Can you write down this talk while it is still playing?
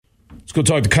Let's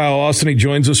go talk to Kyle Austin. He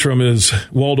joins us from his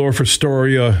Waldorf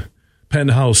Astoria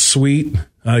penthouse suite.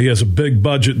 He has a big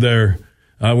budget there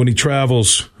when he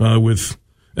travels with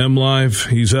MLive.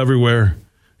 He's everywhere.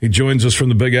 He joins us from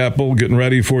the Big Apple, getting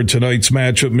ready for tonight's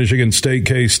matchup, Michigan State,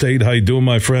 K-State. How you doing,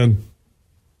 my friend?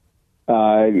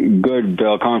 Good,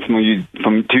 Bill. Coming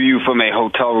to you from a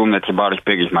hotel room that's about as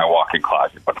big as my walk-in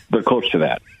closet, but close to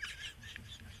that.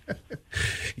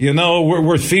 You know,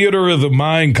 we're theater of the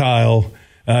mind, Kyle.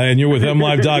 And you're with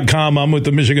MLive.com. I'm with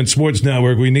the Michigan Sports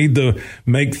Network. We need to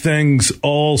make things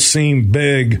all seem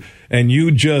big. And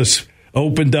you just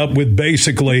opened up with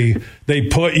basically they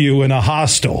put you in a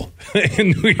hostel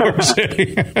in New York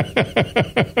City.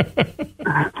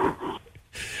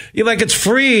 You're like, it's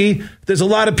free. There's a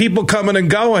lot of people coming and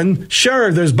going.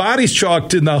 Sure, there's bodies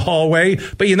chalked in the hallway.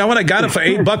 But you know what? I got it for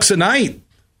 $8 a night.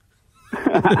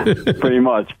 Pretty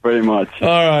much. All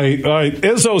right.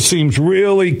 Izzo seems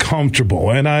really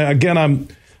comfortable, and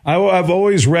I've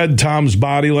always read Tom's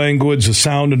body language, the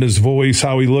sound in his voice,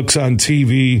 how he looks on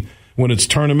TV when it's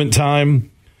tournament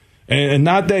time, and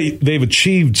not that they've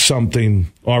achieved something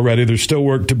already. There's still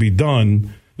work to be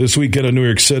done this weekend in New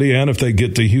York City, and if they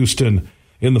get to Houston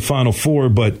in the Final Four.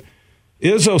 But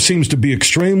Izzo seems to be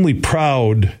extremely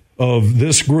proud of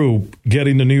this group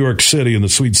getting to New York City in the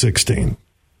Sweet 16.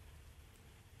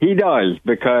 He does,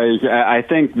 because I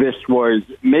think this was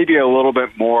maybe a little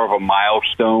bit more of a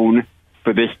milestone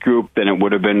for this group than it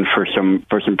would have been for some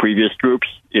previous groups.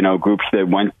 You know, groups that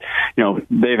went, you know,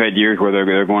 they've had years where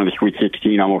they're going to the Sweet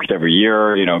 16 almost every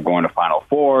year, you know, going to Final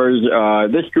Fours.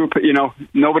 This group, you know,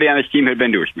 nobody on this team had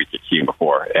been to a Sweet 16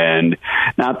 before. And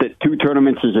not that 2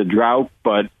 tournaments is a drought,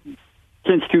 but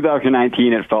since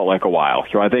 2019, it felt like a while.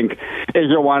 So I think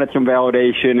Izzo wanted some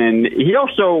validation, and he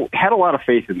also had a lot of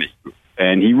faith in this group.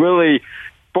 And he really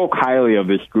spoke highly of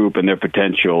this group and their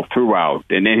potential throughout.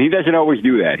 And he doesn't always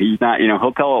do that. He's not, you know,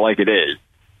 he'll tell it like it is.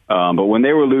 But when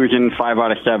they were losing 5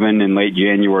 out of 7 in late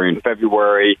January and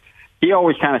February, he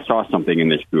always kind of saw something in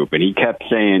this group. And he kept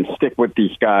saying, stick with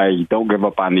these guys. Don't give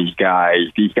up on these guys.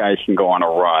 These guys can go on a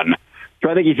run. So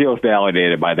I think he feels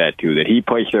validated by that, too, that he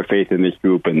placed their faith in this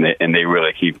group, and they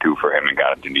really came through for him and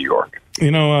got him to New York. You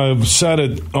know, I've said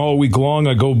it all week long.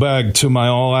 I go back to my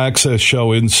all-access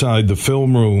show inside the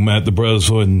film room at the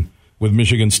Breslin with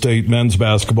Michigan State men's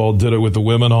basketball. Did it with the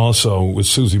women also with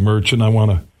Susie Merchant. I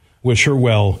want to wish her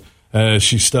well as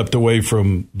she stepped away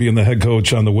from being the head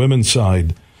coach on the women's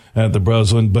side at the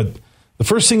Breslin. But the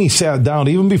first thing he sat down,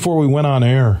 even before we went on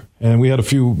air, and we had a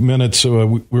few minutes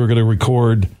we were going to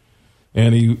record,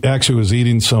 and he actually was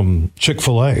eating some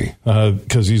Chick-fil-A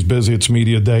because he's busy. It's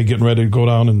media day, getting ready to go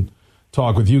down and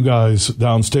talk with you guys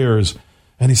downstairs.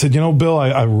 And he said, you know, Bill,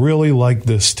 I really like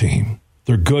this team.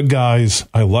 They're good guys.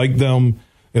 I like them.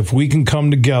 If we can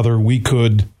come together, we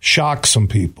could shock some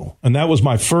people. And that was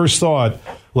my first thought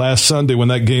last Sunday when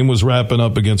that game was wrapping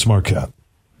up against Marquette.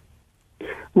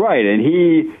 Right, and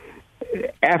he,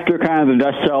 after kind of the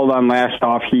dust settled on last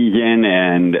offseason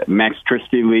and Max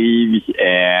Christie leaves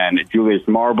and Julius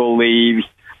Marble leaves,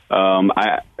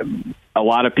 a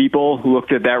lot of people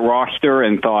looked at that roster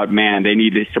and thought, man, they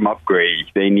needed some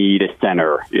upgrades. They need a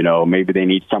center. You know, maybe they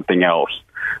need something else.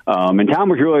 And Tom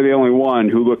was really the only one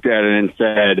who looked at it and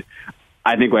said,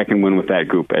 I think I can win with that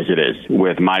group as it is,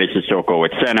 with Mady Sissoko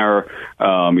at center,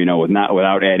 you know,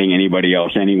 without adding anybody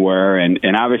else anywhere. And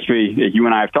obviously, as you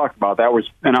and I have talked about, that was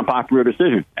an unpopular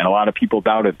decision, and a lot of people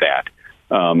doubted that.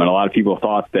 And a lot of people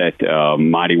thought that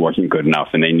Mady wasn't good enough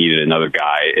and they needed another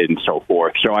guy and so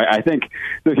forth. So I think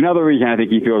there's another reason I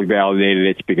think he feels validated.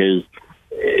 It's because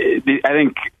I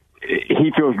think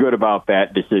he feels good about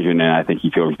that decision, and I think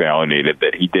he feels validated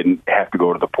that he didn't have to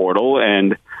go to the portal.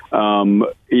 And,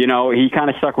 you know, he kind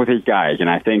of stuck with his guys. And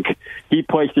I think he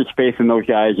placed his faith in those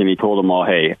guys, and he told them all,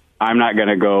 hey, I'm not going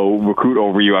to go recruit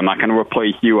over you. I'm not going to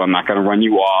replace you. I'm not going to run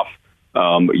you off.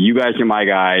 You guys are my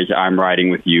guys. I'm riding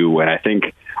with you. And I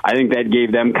think that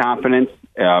gave them confidence.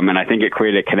 And I think it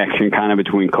created a connection kind of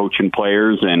between coach and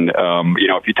players. And, you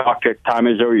know, if you talk to Tom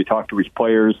Izzo, you talk to his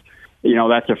players, you know,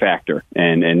 that's a factor.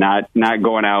 And not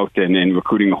going out and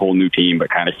recruiting a whole new team, but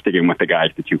kind of sticking with the guys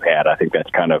that you had. I think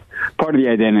that's kind of part of the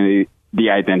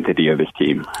identity of this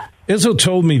team. Izzo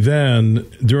told me then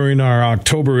during our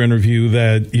October interview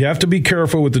that you have to be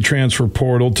careful with the transfer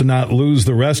portal to not lose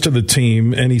the rest of the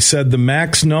team. And he said the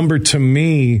max number to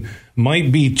me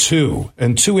might be 2,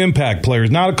 and 2 impact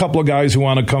players, not a couple of guys who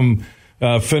want to come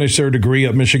finish their degree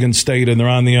at Michigan State and they're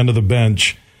on the end of the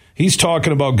bench. He's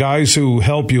talking about guys who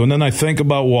help you. And then I think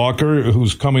about Walker,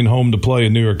 who's coming home to play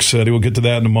in New York City. We'll get to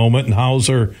that in a moment. And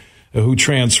Hauser, who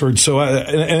transferred. So,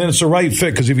 and it's the right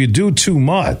fit, because if you do too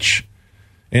much,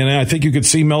 and I think you could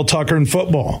see Mel Tucker in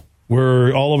football,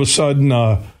 where all of a sudden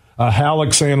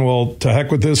Halleck saying, well, to heck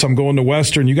with this, I'm going to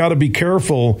Western. You got to be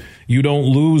careful you don't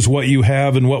lose what you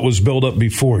have and what was built up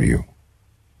before you.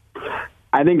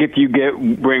 I think if you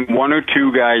bring one or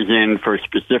two guys in for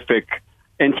specific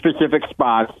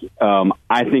spots,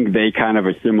 I think they kind of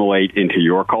assimilate into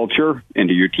your culture,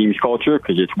 into your team's culture,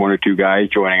 because it's one or two guys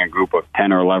joining a group of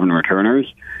 10 or 11 returners.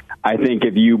 I think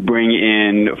if you bring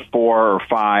in 4 or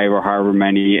 5 or however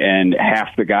many and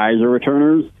half the guys are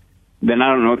returners, then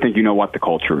I don't think you know what the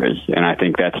culture is. And I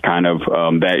think that's kind of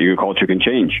that your culture can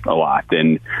change a lot.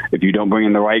 And if you don't bring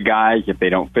in the right guys, if they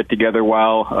don't fit together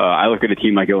well, I look at a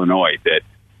team like Illinois that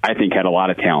I think had a lot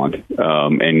of talent.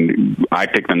 And I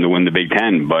picked them to win the Big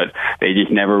Ten, but they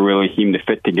just never really seemed to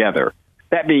fit together.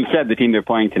 That being said, the team they're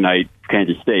playing tonight,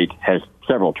 Kansas State, has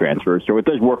several transfers. So it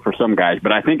does work for some guys,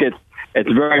 but I think it's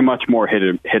very much more hit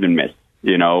and miss.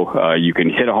 You know, you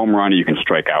can hit a home run, or you can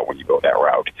strike out when you go that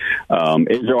route.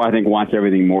 Izzo, I think, wants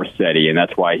everything more steady, and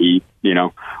that's why he,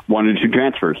 wanted 2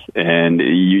 transfers. And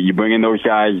you bring in those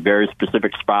guys, very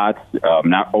specific spots,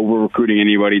 not over-recruiting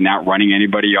anybody, not running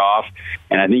anybody off.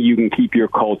 And I think you can keep your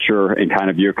culture and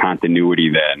kind of your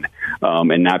continuity then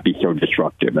and not be so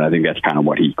disruptive. And I think that's kind of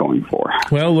what he's going for.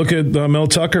 Well, look at Mel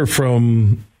Tucker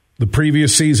from the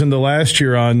previous season to last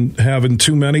year on having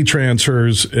too many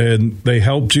transfers, and they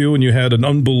helped you, and you had an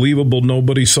unbelievable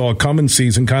nobody saw coming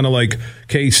season, kind of like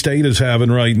K-State is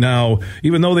having right now.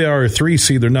 Even though they are a 3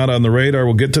 seed, they're not on the radar.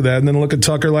 We'll get to that. And then look at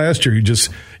Tucker last year.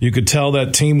 You could tell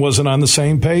that team wasn't on the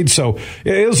same page. So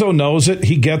Izzo knows it.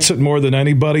 He gets it more than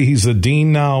anybody. He's the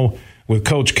dean now with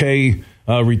Coach K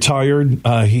retired.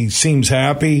 He seems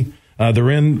happy.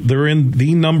 They're in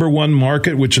the number one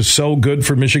market, which is so good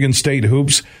for Michigan State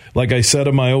hoops. Like I said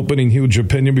in my opening huge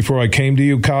opinion before I came to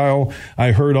you, Kyle,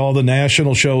 I heard all the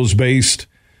national shows based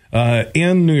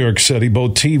in New York City,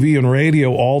 both TV and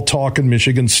radio, all talking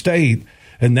Michigan State.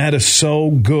 And that is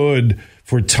so good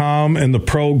for Tom and the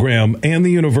program and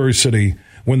the university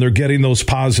when they're getting those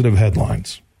positive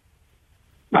headlines.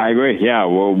 I agree. Yeah,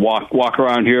 we'll walk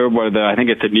around here. I think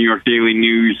it's the New York Daily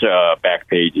News back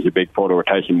page is a big photo of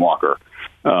Tyson Walker.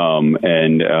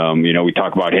 We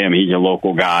talk about him. He's a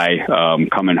local guy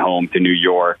coming home to New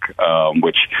York,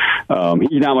 which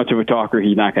he's not much of a talker.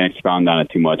 He's not going to expound on it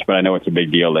too much, but I know it's a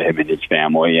big deal to him and his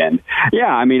family. And yeah,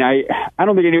 I mean, I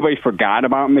don't think anybody forgot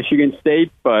about Michigan State,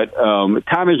 but Tom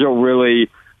Izzo really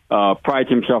prides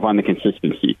himself on the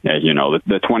consistency, as you know,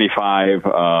 the 25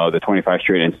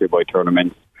 straight NCAA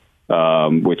tournaments,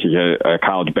 which is a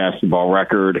college basketball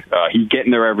record. He's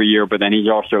getting there every year, but then he's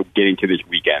also getting to this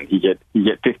weekend. He's at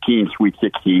 15 Sweet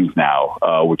 16s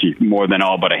now, which is more than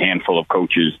all but a handful of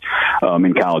coaches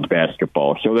in college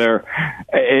basketball. So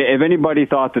if anybody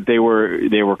thought that they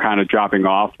were kind of dropping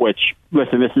off, which,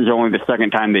 listen, this is only the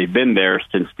second time they've been there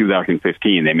since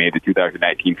 2015. They made the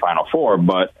 2019 Final Four,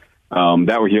 but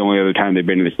that was the only other time they've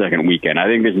been to the second weekend. I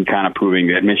think this is kind of proving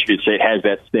that Michigan State has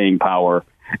that staying power.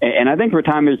 And I think for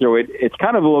Tom Izzo, it's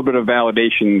kind of a little bit of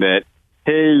validation that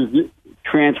his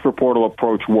transfer portal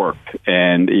approach worked.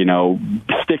 And,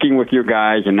 sticking with your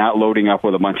guys and not loading up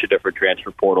with a bunch of different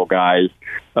transfer portal guys,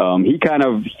 he kind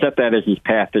of set that as his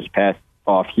path this past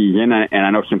off season, and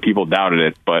I know some people doubted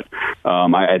it, but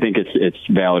I think it's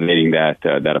validating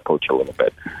that approach a little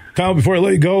bit. Kyle, before I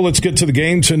let you go, let's get to the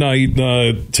game tonight.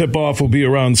 Tip-off will be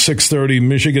around 6:30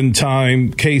 Michigan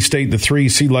time. K-State, the 3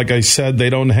 seed, like I said, they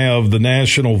don't have the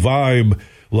national vibe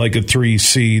like a 3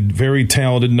 seed. Very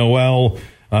talented. Noel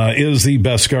is the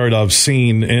best guard I've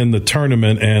seen in the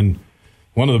tournament, and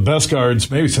one of the best guards,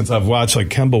 maybe since I've watched like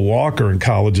Kemba Walker in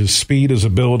college. His speed, his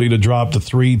ability to drop the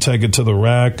 3, take it to the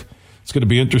rack. It's going to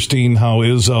be interesting how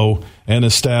Izzo and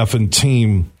his staff and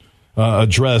team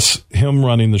address him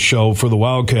running the show for the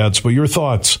Wildcats. But your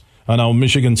thoughts on how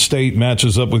Michigan State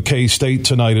matches up with K-State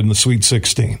tonight in the Sweet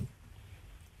 16?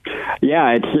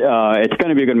 Yeah, it's going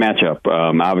to be a good matchup.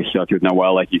 Obviously, with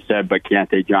Noel, like you said, but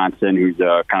Keontae Johnson, who's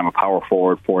kind of a power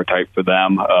forward 4 type for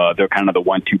them. They're kind of the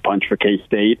 1-2 punch for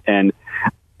K-State. And,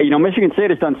 Michigan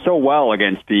State has done so well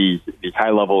against these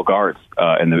high-level guards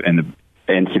in the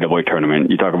NCAA tournament.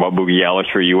 You talk about Boogie Ellis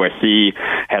for USC,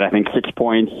 had, I think, 6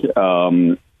 points.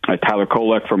 Tyler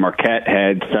Kolek for Marquette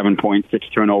had 7 points, 6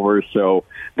 turnovers. So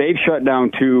they've shut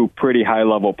down 2 pretty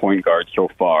high-level point guards so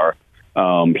far.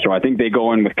 So I think they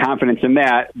go in with confidence in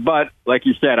that. But like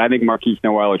you said, I think Marquise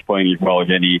Noel is playing as well as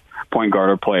any point guard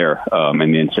or player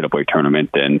in the NCAA tournament.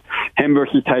 And him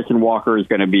versus Tyson Walker is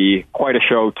going to be quite a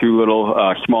show. 2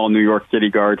 little small New York City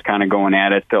guards kind of going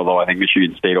at it, although I think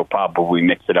Michigan State will probably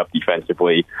mix it up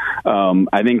defensively.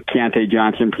 I think Keontae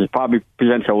Johnson probably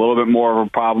presents a little bit more of a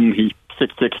problem. He's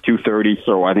 6'6", 230,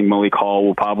 so I think Malik Hall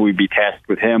will probably be tasked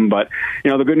with him. But,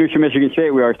 the good news for Michigan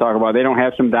State, we always talk about, they don't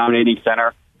have some dominating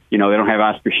center. They don't have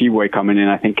Oscar Tshiebwe coming in.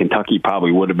 I think Kentucky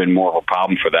probably would have been more of a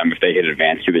problem for them if they had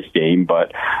advanced to this game.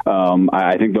 But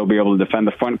I think they'll be able to defend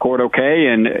the front court okay,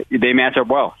 and they match up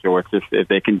well. So it's just, if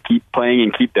they can keep playing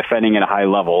and keep defending at a high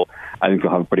level, I think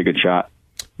they'll have a pretty good shot.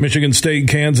 Michigan State,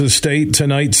 Kansas State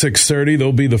tonight, 6:30.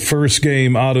 They'll be the first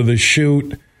game out of the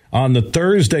chute. On the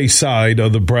Thursday side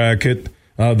of the bracket,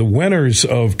 the winners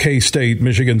of K-State,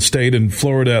 Michigan State, and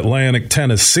Florida Atlantic,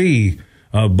 Tennessee,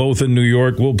 both in New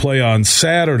York, will play on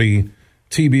Saturday.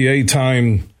 TBA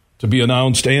time to be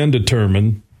announced and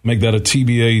determined. Make that a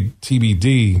TBA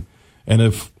TBD. And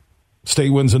if State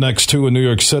wins the next two in New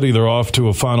York City, they're off to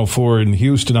a Final Four in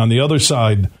Houston. On the other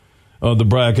side of the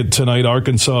bracket tonight,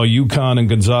 Arkansas, UConn, and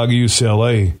Gonzaga,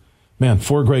 UCLA. Man,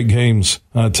 4 great games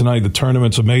tonight. The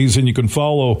tournament's amazing. You can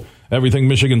follow everything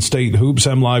Michigan State Hoops,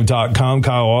 mlive.com.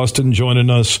 Kyle Austin joining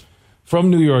us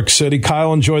from New York City.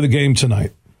 Kyle, enjoy the game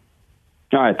tonight.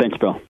 All right. Thanks, Bill.